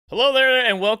Hello there,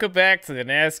 and welcome back to the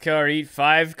NASCAR Heat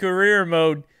 5 Career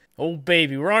Mode. Oh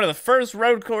baby, we're on to the first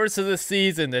road course of the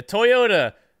season, the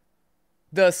Toyota,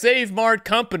 the Save Mart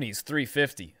Company's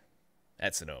 350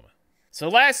 at Sonoma. So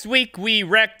last week we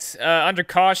wrecked under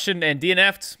caution and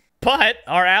DNF'd, but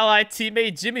our allied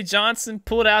teammate Jimmy Johnson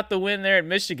pulled out the win there at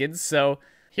Michigan. So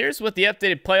here's what the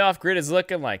updated playoff grid is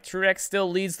looking like. Truex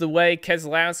still leads the way,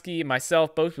 Keselowski and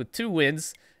myself both with 2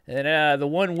 wins. And the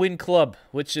one-win club,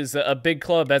 which is a big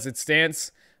club as it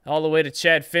stands, all the way to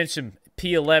Chad Fincham,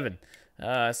 P11.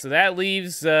 So that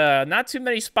leaves not too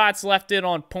many spots left in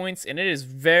on points, and it is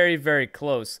very, very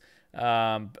close.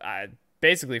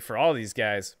 Basically, for all these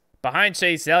guys. Behind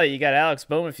Chase Elliott, you got Alex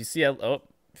Bowman. If you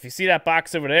see that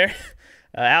box over there,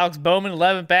 Alex Bowman,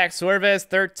 11 back, Suarez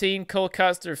 13, Cole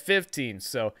Custer 15.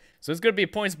 So it's going to be a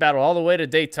points battle all the way to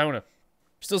Daytona.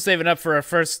 Still saving up for our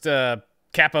first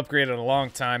cap upgrade in a long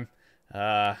time.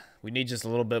 We need just a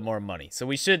little bit more money. So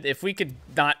we should, if we could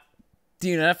not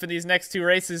DNF in these next 2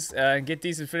 races and get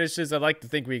decent finishes, I'd like to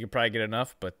think we could probably get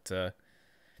enough, but 2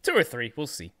 or 3, we'll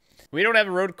see. We don't have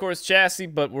a road course chassis,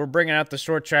 but we're bringing out the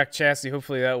short track chassis.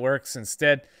 Hopefully that works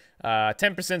instead.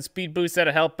 10% speed boost,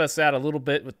 that'll help us out a little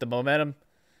bit with the momentum.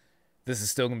 This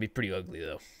is still going to be pretty ugly,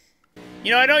 though.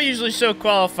 You know, I don't usually show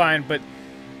qualifying, but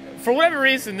for whatever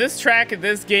reason, this track in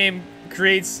this game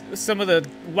creates some of the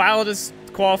wildest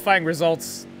qualifying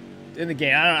results in the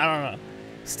game. I don't know.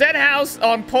 Stenhouse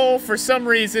on pole for some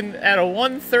reason at a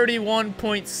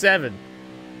 131.7.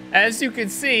 As you can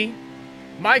see,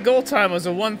 my goal time was a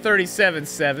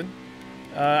 137.7.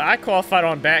 I qualified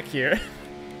on back here.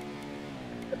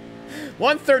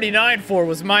 139.4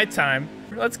 was my time.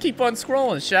 Let's keep on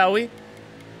scrolling, shall we?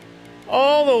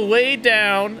 All the way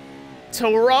down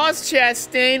to Ross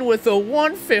Chastain with a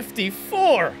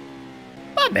 154.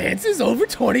 My man's is over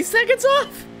 20 seconds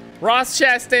off. Ross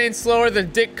Chastain slower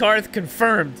than Dick Carth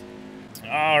confirmed.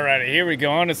 Alrighty, here we go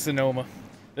on to Sonoma.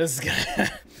 This is gonna...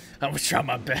 I'm gonna try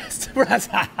my best. Ross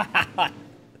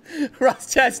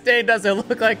Chastain doesn't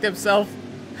look like himself.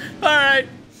 Alright.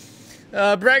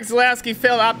 Brad Keselowski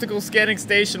failed optical scanning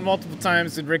station multiple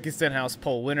times and Ricky Stenhouse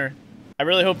pole winner. I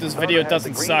really hope this video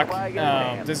doesn't suck.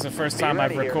 This is the first time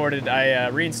I've recorded. I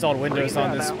reinstalled Windows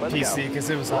on this PC because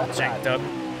it was all jacked up.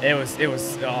 It was,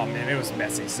 oh man, it was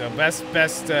messy. So best thing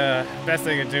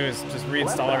to do is just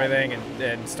reinstall everything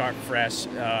and start fresh.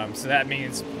 So that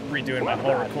means redoing my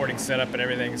whole recording setup and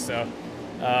everything. So,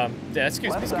 yeah,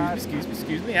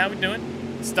 excuse me, how we doing?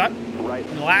 Stuck?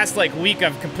 In the last week,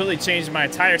 I've completely changed my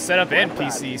entire setup and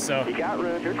PC. So,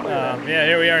 yeah,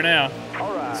 here we are now.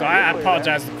 So I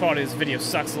apologize if the quality of this video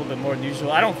sucks a little bit more than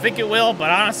usual. I don't think it will,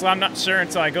 but honestly, I'm not sure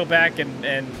until I go back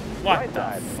and what the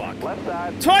fuck?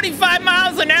 25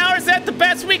 miles an hour, is that the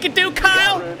best we can do,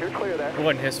 Kyle? It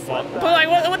wasn't his fault. But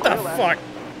what the fuck?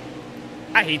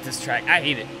 I hate this track. I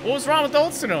hate it. What was wrong with the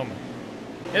old Sonoma?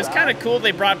 It was kind of cool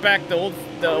they brought back the old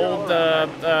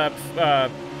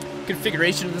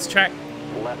configuration of this track.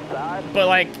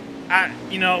 But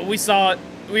you know, we saw it,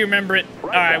 we remember it. All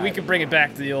right, we can bring it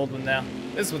back to the old one now.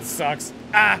 This one sucks.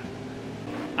 I'm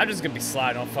just gonna be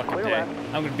sliding all fucking day.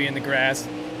 I'm gonna be in the grass.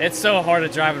 It's so hard to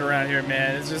drive it around here,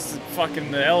 man. It's just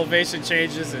fucking the elevation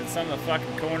changes and some of the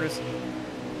fucking corners.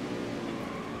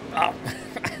 Oh.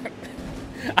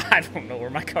 I don't know where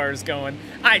my car is going.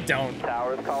 I don't.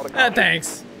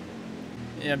 Thanks.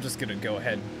 Yeah, I'm just gonna go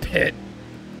ahead and pit.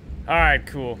 Alright,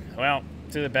 cool. Well,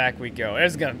 to the back we go.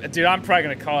 Dude, I'm probably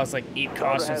gonna cause 8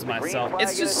 cautions myself.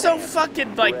 It's just so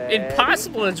fucking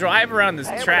impossible to drive around this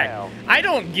track. I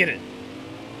don't get it.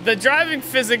 The driving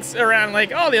physics around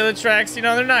all the other tracks, you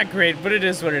know, they're not great, but it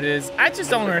is what it is. I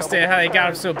just don't understand how they got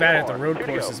them so bad at the road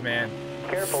courses, man.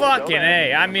 Fucking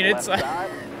A. I mean, it's I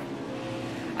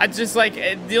just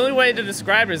the only way to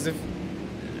describe it is if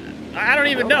I don't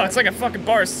even know. It's like a fucking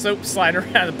bar of soap sliding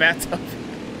around the bathtub.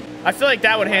 I feel like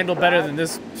that would handle better than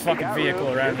this fucking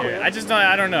vehicle around here. I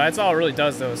don't know. That's all it really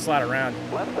does though, is slide around.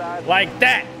 Like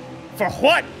that. For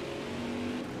what?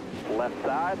 Left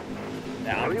side.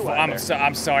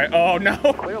 I'm sorry. Oh no.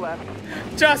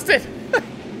 Justin!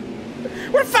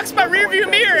 Where the fuck's my rearview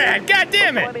mirror at? God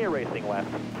damn it!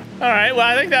 Alright, well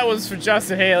I think that was for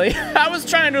Justin Haley. I was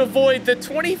trying to avoid the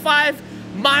 25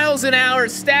 miles an hour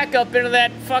stack up into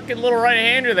that fucking little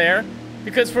right-hander there.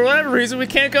 Because for whatever reason we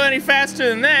can't go any faster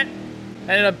than that.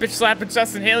 I ended up bitch slapping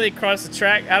Justin Haley across the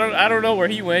track. I don't know where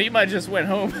he went. He might have just went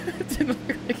home. It didn't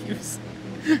look like he was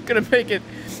gonna make it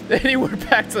anywhere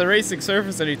back to the racing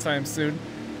surface anytime soon.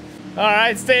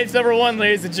 Alright, stage number 1,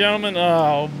 ladies and gentlemen.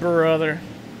 Oh, brother.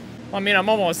 I mean, I'm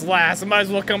almost last. I might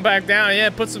as well come back down. Yeah,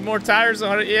 put some more tires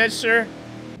on it. Yeah, sure.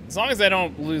 As long as I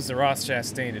don't lose the Ross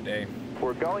Chastain today,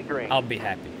 we're going green. I'll be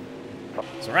happy.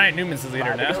 So Ryan Newman's the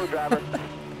leader now. Go, driver.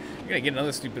 We're gonna get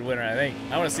another stupid winner, I think.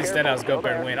 I want to see Stenhouse go up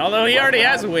there and win. Although he already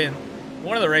has a win.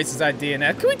 One of the races I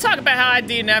DNF'd. Can we talk about how I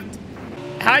DNF'd?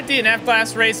 How I DNF'd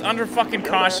last race under fucking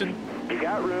caution? You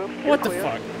got room. What the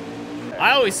fuck?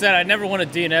 I always said I never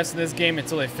wanted DNFs in this game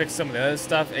until they fixed some of the other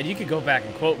stuff, and you could go back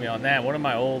and quote me on that. One of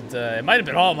my old, it might have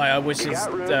been all my wish list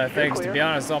things, to be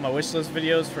honest, all my wish list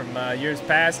videos from years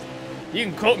past. You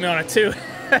can quote me on it too.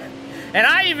 And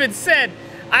I even said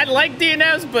I'd like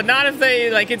DNFs, but not if they,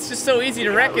 like, it's just so easy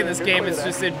to wreck in this game. It's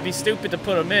just, it'd be stupid to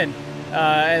put them in.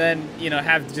 And then, you know,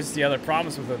 have just the other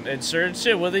problems with them. And sure as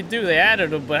shit, what they do, they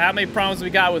added them, but how many problems we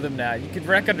got with them now? You could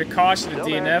wreck under caution at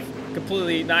DNF,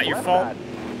 completely not your fault.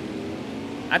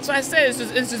 That's why I say it's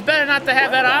just better not to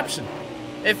have that option.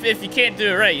 If you can't do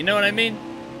it right, you know what I mean?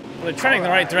 Well, they're trending the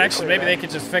right direction. Maybe they could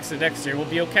just fix it next year. We'll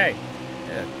be okay.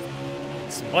 Yeah.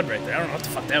 Some mud right there. I don't know what the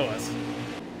fuck that was.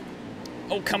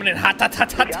 Oh, coming in hot, hot,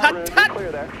 hot, hot, hot,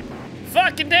 hot.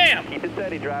 Fucking damn. Keep it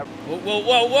steady, driver. Whoa, whoa,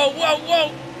 whoa, whoa, whoa,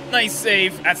 whoa. Nice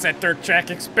save. That's that dirt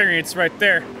track experience right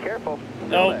there. Careful.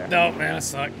 Oh, no, man, I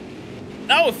suck.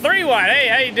 Oh, 3 wide. Hey,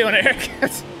 how you doing, Eric?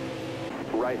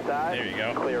 Right side. There you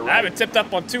go. Clear right. I haven't tipped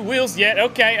up on 2 wheels yet.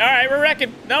 Okay, all right, we're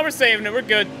wrecking. No, we're saving it. We're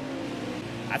good.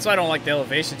 That's why I don't like the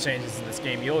elevation changes in this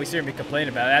game. You always hear me complain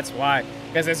about it. That's why.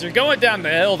 Because as you're going down the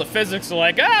hill, the physics are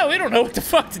like, oh, we don't know what the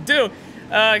fuck to do.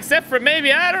 Except for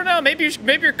maybe, I don't know, maybe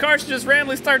your car should just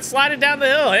randomly start sliding down the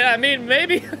hill. Yeah, I mean,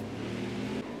 maybe.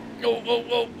 Oh.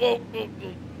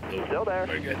 Still there.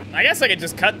 Very good. I guess I could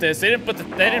just cut this. They didn't put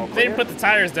the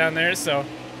tires down there, so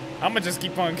I'm gonna just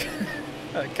keep on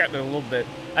cutting it a little bit.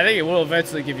 I think it will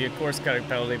eventually give you a course cutting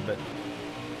penalty, but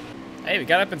hey, we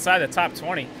got up inside the top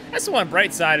 20. That's the one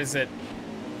bright side, is that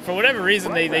for whatever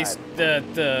reason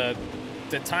the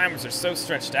timers are so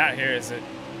stretched out here. Is that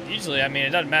usually, I mean, it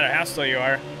doesn't matter how slow you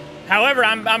are. However,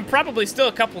 I'm probably still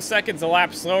a couple seconds a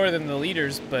lap slower than the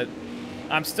leaders, but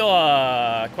I'm still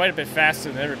quite a bit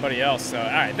faster than everybody else. So, all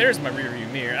right, there's my rear view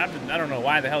mirror. I don't know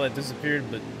why the hell it disappeared,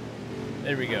 but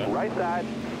there we go. Right side.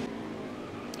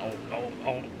 Oh.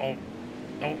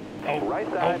 Right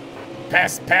side.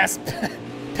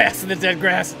 Pass in the dead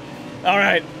grass. All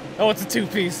right. Oh, it's a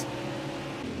 2-piece.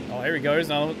 Oh, here we go. There's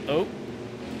another one. Oh.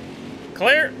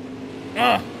 Clear.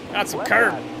 Oh, got some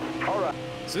curb. All right.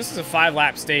 So this is a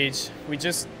 5-lap stage. We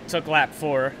just took lap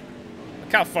 4.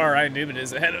 Look how far Ryan Newman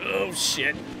is ahead of, oh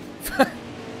shit.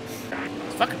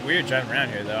 It's fucking weird driving around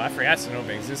here though. I forgot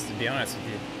Sonoma existed, to be honest with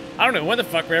you. I don't know when the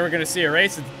fuck we're ever gonna see a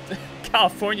race in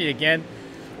California again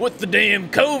with the damn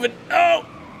COVID.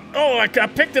 Oh, I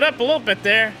picked it up a little bit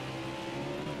there.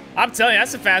 I'm telling you,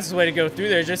 that's the fastest way to go through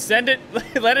there. Just send it,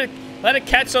 let it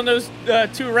catch on those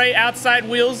 2 right outside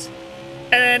wheels,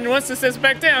 and then once it sits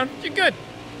back down, you're good.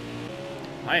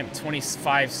 I am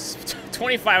 25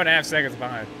 and a half seconds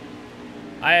behind.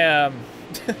 I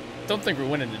don't think we're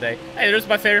winning today. Hey, there's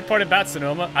my favorite part about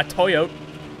Sonoma, a Toyota.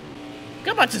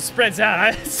 Come on, just spreads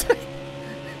out.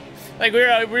 Like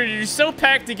we're so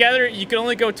packed together, you can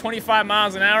only go 25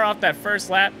 miles an hour off that first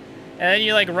lap, and then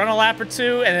you like run a lap or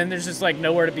 2, and then there's just like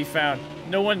nowhere to be found.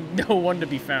 No one to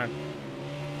be found.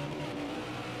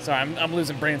 Sorry, I'm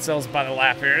losing brain cells by the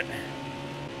lap here.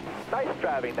 Nice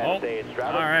driving that stage,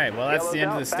 driver. All right, well that's Yellow's the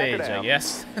end of out, the back it stage, I out.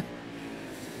 guess.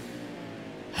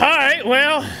 All right,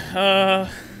 well,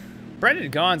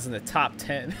 Brendan Gaughan's in the top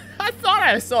 10. I thought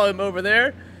I saw him over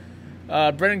there.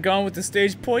 Brendan Gaughan with the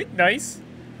stage point, nice.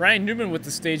 Ryan Newman with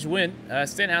the stage win.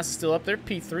 Stenhouse is still up there,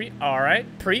 P3. All right,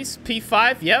 Priest,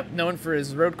 P5, yep, known for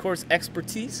his road course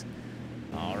expertise.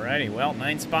 All righty, well,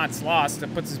 9 spots lost.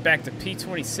 That puts us back to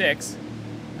P26.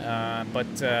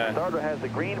 Starter has the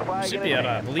green flag Should in be his able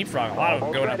hand. to leapfrog a lot of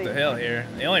them going up the hill here.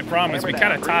 The only problem is we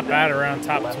kind of top out around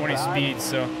top 20 speed,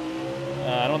 so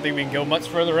I don't think we can go much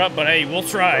further up, but hey, we'll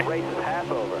try. The race is half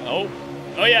over.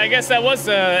 Oh yeah, I guess that was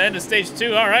the end of stage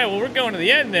 2. All right, well, we're going to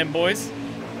the end then, boys.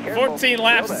 Careful. 14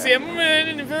 laps to see how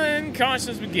cautious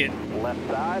as we get. Left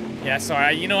side. Yeah,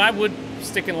 sorry, you know, I would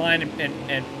stick in line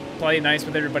and play nice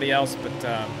with everybody else, but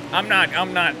I'm not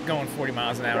going 40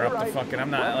 miles an hour up the fucking. I'm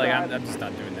just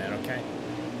not doing that. Okay.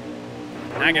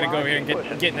 I'm gonna go over here and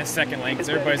get in this second lane because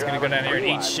everybody's gonna go down here and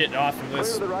eat shit off of Clear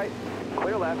this. to the right.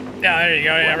 Clear left. Yeah, there you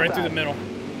go. Yeah, right through the middle.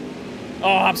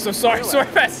 Oh, I'm so sorry. Sorry,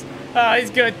 Fest. Oh,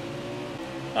 he's good.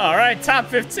 All right, top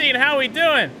 15. How we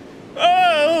doing?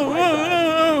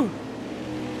 Oh.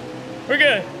 We're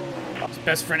good. His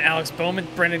best friend Alex Bowman,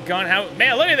 Brendan Gaughan.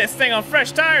 Man, look at this thing on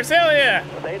fresh tires. Hell yeah.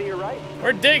 Stay to your right.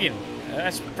 We're digging. I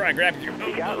should probably grab you.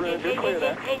 You got room. You're clear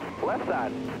there. Left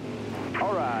side.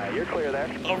 All right, you're clear there.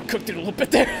 Overcooked it a little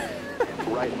bit there.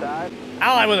 Right side.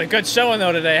 Ally with a good showing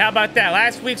though today. How about that?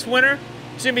 Last week's winner,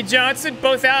 Jimmy Johnson.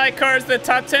 Both Ally cars in the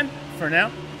top 10. for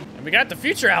now. And we got the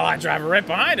future ally driver right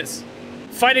behind us.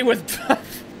 Fighting with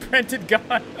printed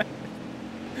gun.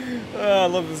 Oh, I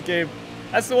love this game.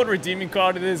 That's the one redeeming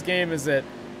quality of this game is that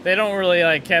they don't really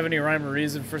like have any rhyme or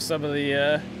reason for some of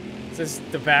the just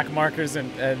the back markers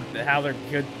and how they're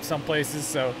good some places.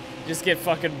 So just get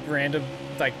fucking random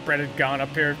like printed gun up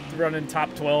here running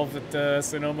top 12 at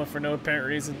Sonoma for no apparent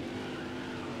reason.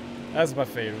 That's my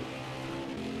favorite.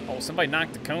 Oh, somebody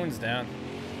knocked the cones down.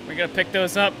 We gotta pick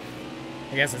those up.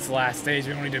 I guess it's the last stage.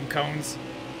 We only do cones.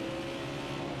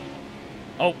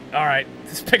 Oh, all right.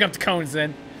 Let's pick up the cones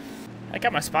then. I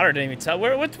got my spotter didn't even tell.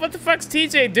 What the fuck's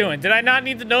TJ doing? Did I not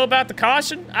need to know about the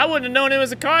caution? I wouldn't have known it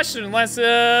was a caution unless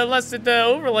the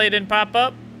overlay didn't pop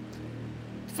up.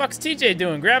 What the fuck's TJ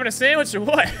doing? Grabbing a sandwich or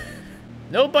what?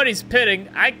 Nobody's pitting.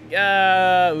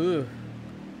 Ooh.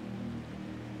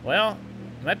 Well,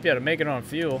 might be able to make it on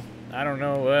fuel. I don't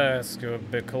know. Let's go a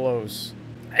bit close.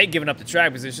 I hate giving up the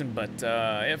track position, but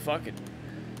yeah, fuck it.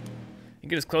 You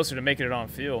get us closer to making it on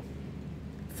fuel.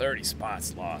 30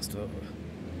 spots lost. Ugh.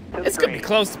 It's gonna be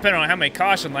close depending on how many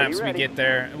caution laps we get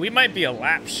there. We might be a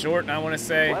lap short, I want to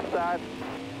say. Left side.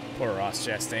 Poor Ross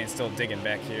Chastain still digging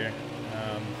back here.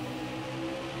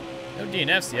 No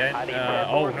DNFs yet.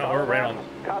 Oh no, we're right on.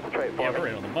 Concentrate for Yeah, me. we're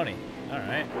right on the money. All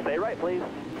right. Stay right, please.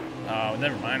 Oh,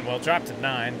 never mind. Well, drop to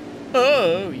 9.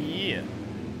 Oh yeah.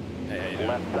 Hey,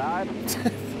 Left side.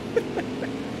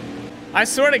 I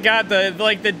swear to God,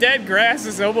 the dead grass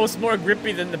is almost more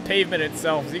grippy than the pavement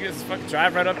itself. So you can just fucking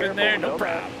drive right up in there, no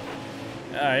problem.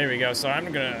 Here we go. So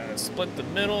I'm gonna split the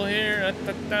middle here.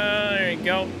 There you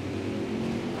go.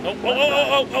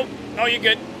 Oh, you're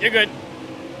good. You're good.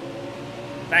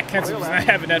 That Kenseth was not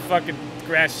having that fucking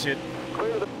grass shit.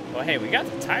 Well, hey, we got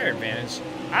the tire advantage.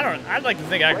 I'd like to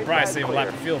think I could probably save a lap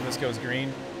of fuel if this goes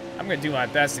green. I'm gonna do my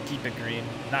best to keep it green,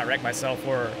 not wreck myself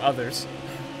or others.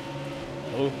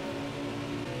 Oh.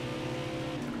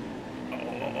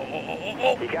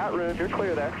 You got room. You're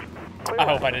clear there. I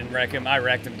hope I didn't wreck him. I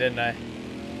wrecked him, didn't I?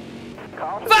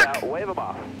 Caution's Fuck! out. Wave them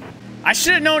off. I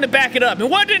should have known to back it up. And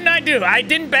what didn't I do? I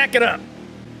didn't back it up.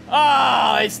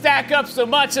 Oh, they stack up so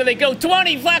much that they go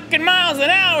 20 fucking miles an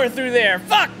hour through there.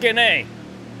 Fucking A.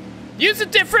 Use a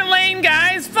different lane,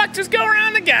 guys. Fuck, just go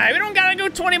around the guy. We don't gotta go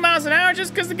 20 miles an hour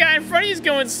just because the guy in front of you is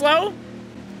going slow.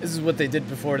 This is what they did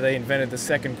before they invented the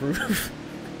second groove.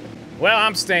 Well,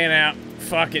 I'm staying out.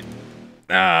 Fuck it.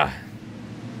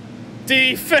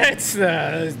 Defense.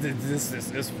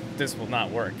 This will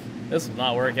not work. This will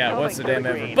not work out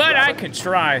whatsoever. But I can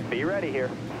try. Be ready here.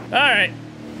 All right.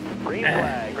 Green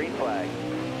flag. Green flag.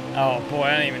 Oh boy,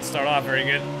 I didn't even start off very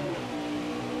good.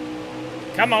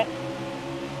 Come on.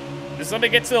 Just let me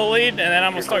get to the lead, and then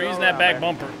I'm gonna start using that back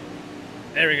bumper.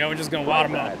 There we go. We're just gonna wad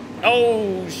him up.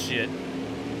 Oh shit.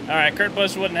 All right, Kurt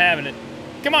Busch wasn't having it.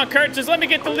 Come on, Kurt. Just let me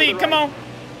get the lead. Come on,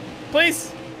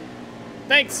 please.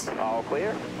 Thanks. All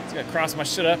clear. Just gonna cross my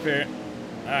shit up here.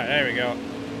 All right, there we go.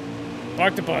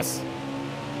 Park the bus.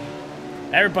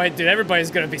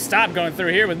 Everybody's gonna be stopped going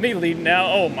through here with me leading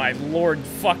now. Oh my Lord,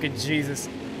 fucking Jesus!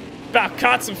 About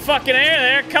caught some fucking air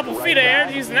there. A couple feet of air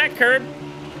using that curb.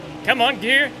 Come on,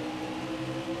 gear.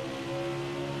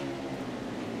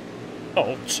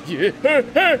 Oh shit!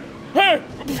 Right side.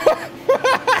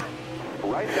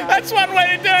 That's one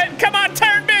way to do it. Come on,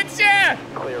 turn bitch, yeah,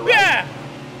 Clear right. yeah.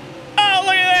 Oh,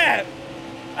 look at that.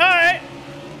 All right.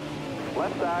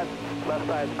 Left side. Left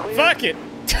side clear. Fuck it.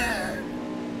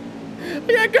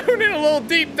 Yeah, going in a little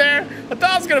deep there. I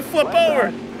thought I was gonna flip Left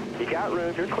over. side. You got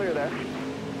room. You're clear there.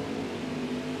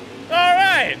 All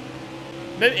right.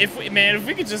 If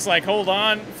we could just like hold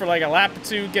on for like a lap or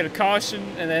two, get a caution,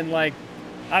 and then like,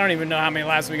 I don't even know how many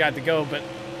laps we got to go, but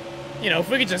you know, if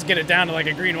we could just get it down to like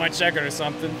a green-white checkered or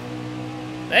something.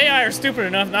 The AI are stupid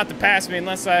enough not to pass me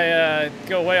unless I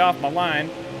go way off my line.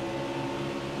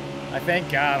 I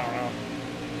think, I don't know.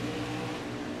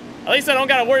 At least I don't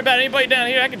gotta worry about anybody down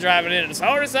here. I can drive it in as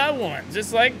hard as I want,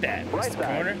 just like that. Right Mr. side.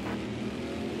 Corner.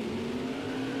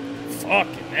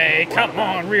 Fucking hey, come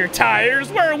on, rear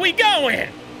tires. Where are we going?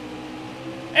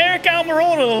 Eric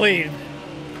Almirola to the lead.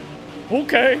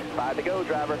 Okay. 5 to go,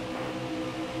 driver.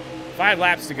 5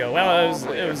 laps to go. Well,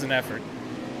 it was an effort.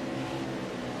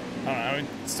 I don't know.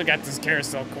 We still got this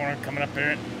carousel corner coming up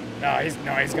here. No, he's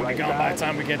gonna be gone by the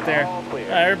time we get there.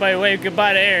 Everybody wave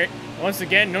goodbye to Eric. Once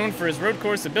again, known for his road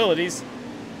course abilities.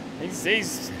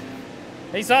 He's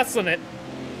hustling it.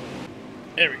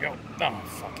 There we go. Oh,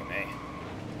 fucking A.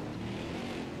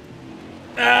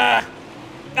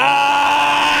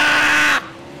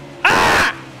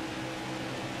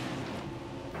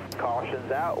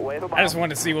 Caution's out. Wave them I just off.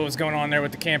 wanted to see what was going on there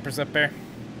with the campers up there.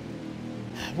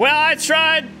 Well, I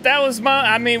tried. That was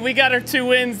I mean, we got our 2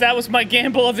 wins. That was my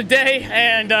gamble of the day.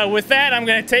 And with that, I'm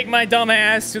going to take my dumb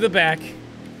ass to the back.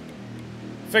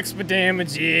 Fix my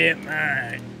damage. Yeah,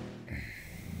 alright.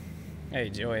 Hey,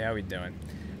 Joey, how we doing?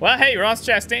 Well, hey, Ross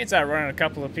Chastain's out running a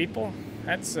couple of people.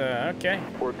 That's, okay.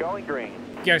 We're going green.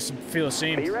 You guys should feel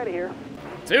ashamed. Be ready here.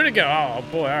 2 to go. Oh,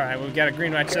 boy, alright. We've got a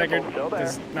green, white checkered. Still there.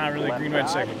 There's not really Left green, white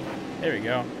side. checkered. There we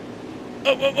go.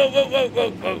 Oh, whoa, whoa, whoa, whoa,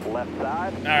 whoa, whoa. Left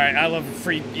side. Alright, I love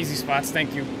free, easy spots.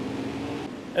 Thank you.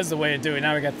 That's the way to do it.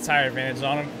 Now we got the tire advantage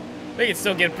on him. We can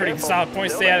still get a pretty solid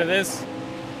point stay out of this.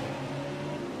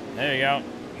 There you go.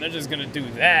 They're just gonna do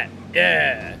that.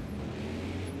 Yeah.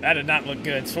 That did not look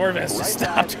good. Swerve has just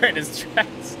stopped right in his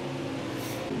tracks.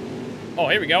 Oh,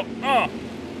 here we go. Oh.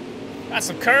 That's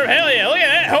some curve. Hell yeah. Look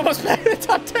at that. Almost back in the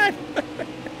top 10.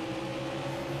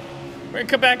 We're gonna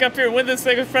come back up here and win this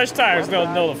thing with fresh tires.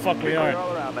 They'll know the fuck we aren't.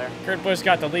 Kurt Busch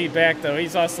got the lead back, though.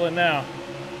 He's hustling now.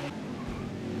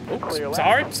 Oops.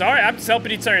 Sorry. I'm just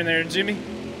helping you turn there, Jimmy.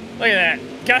 Look at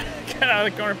that. Got out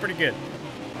of the corner pretty good.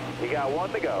 You got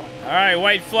 1 to go. All right,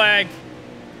 white flag.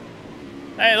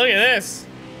 Hey, look at this.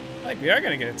 I think we are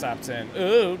gonna get a top 10.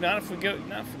 Ooh, not if we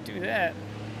do that.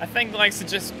 I think likes to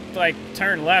just like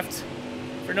turn left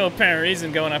for no apparent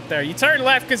reason going up there. You turn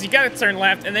left because you gotta turn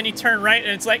left, and then you turn right,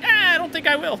 and it's like, I don't think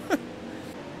I will.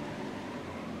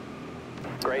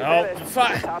 Great finish.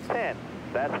 Fuck. Top 10.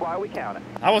 That's why we count it.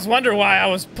 I was wondering why I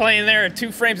was playing there at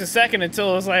 2 frames a second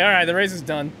until it was like, all right, the race is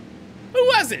done. Who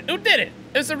was it? Who did it?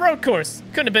 It was a road course.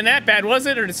 Couldn't have been that bad, was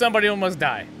it? Or did somebody almost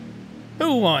die?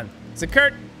 Who won? Is it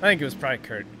Kurt? I think it was probably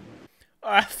Kurt.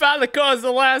 I found the cause of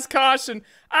the last caution.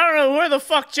 I don't know where the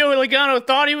fuck Joey Logano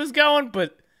thought he was going,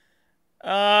 but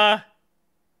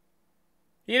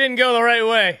he didn't go the right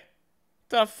way.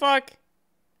 The fuck?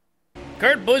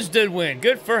 Kurt Busch did win.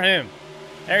 Good for him.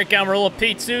 Eric Almirola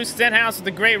P2, Stenhouse with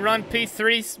a great run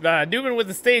P3, Newman with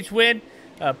the stage win,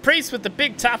 Priest with the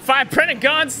big top 5, Brennan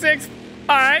Gaughan 6th.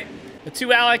 All right, the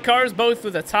 2 Ally cars both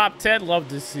with a top 10. Love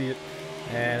to see it.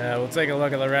 And we'll take a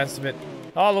look at the rest of it,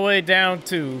 all the way down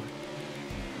to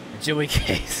Joey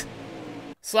Case.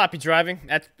 Sloppy driving.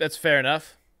 That's fair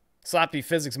enough. Sloppy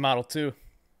physics model too.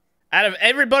 Out of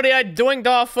everybody I doinked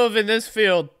off of in this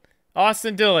field,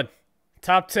 Austin Dillon,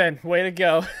 top 10. Way to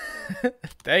go.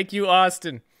 Thank you,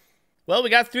 Austin. Well, we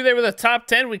got through there with a top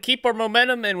 10. We keep our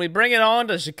momentum, and we bring it on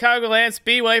to Chicagoland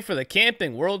Speedway for the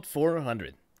Camping World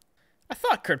 400. I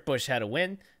thought Kurt Busch had a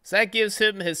win, so that gives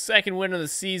him his 2nd win of the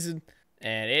season,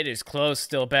 and it is close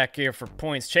still back here for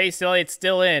points. Chase Elliott's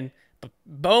still in, but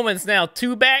Bowman's now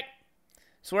 2 back.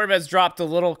 Swerve has dropped a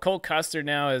little. Cole Custer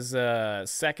now is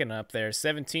 2nd up there,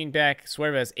 17 back.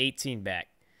 Swerve has 18 back.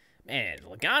 Man,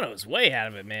 Logano's way out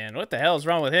of it, man. What the hell is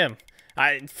wrong with him?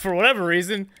 For whatever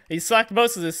reason, he sucked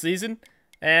most of this season,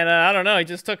 and I don't know, he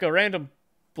just took a random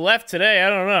left today. I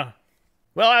don't know.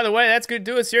 Well, either way, that's going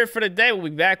to do us here for today. We'll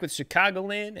be back with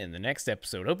Chicagoland in the next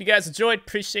episode. Hope you guys enjoyed.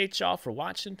 Appreciate y'all for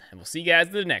watching, and we'll see you guys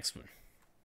in the next one.